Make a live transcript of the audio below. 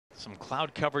Some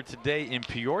cloud cover today in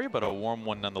Peoria, but a warm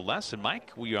one nonetheless. And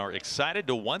Mike, we are excited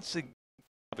to once again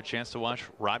have a chance to watch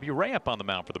Robbie Ray up on the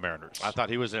mound for the Mariners. I thought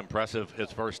he was impressive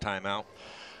his first time out.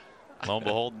 Lo and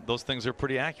behold, those things are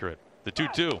pretty accurate. The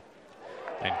 2-2.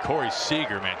 And Corey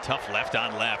Seager, man, tough left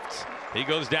on left. He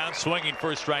goes down swinging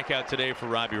for a strikeout today for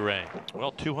Robbie Ray.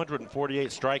 Well, 248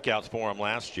 strikeouts for him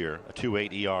last year, a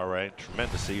 2.8 ERA.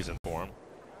 Tremendous season for him.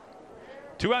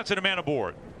 2 outs and a man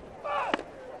aboard.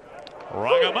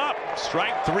 Rung him up.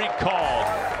 Strike 3 called.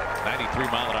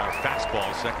 93-mile-an-hour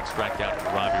fastball. Second strikeout for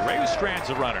Robbie Ray, who strands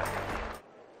a runner.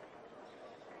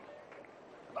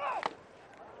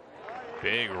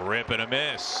 Big rip and a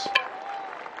miss.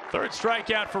 Third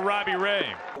strikeout for Robbie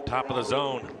Ray. Top of the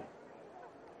zone.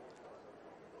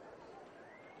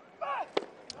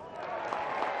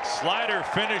 Slider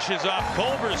finishes off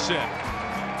Culberson.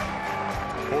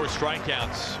 4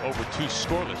 strikeouts over 2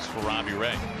 scoreless for Robbie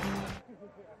Ray.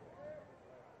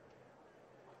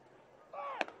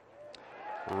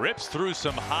 Rips through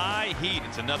some high heat.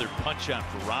 It's another punch out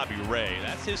for Robbie Ray.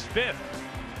 That's his 5th.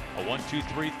 A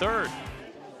 1-2-3 third.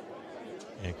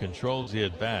 And controls the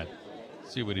at bat.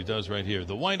 See what he does right here.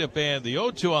 The windup and the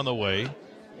 0-2 on the way.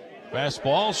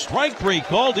 Fastball, strike 3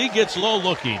 called. He gets low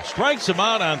looking. Strikes him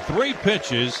out on 3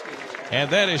 pitches. And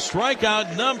that is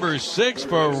strikeout number 6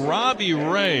 for Robbie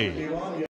Ray.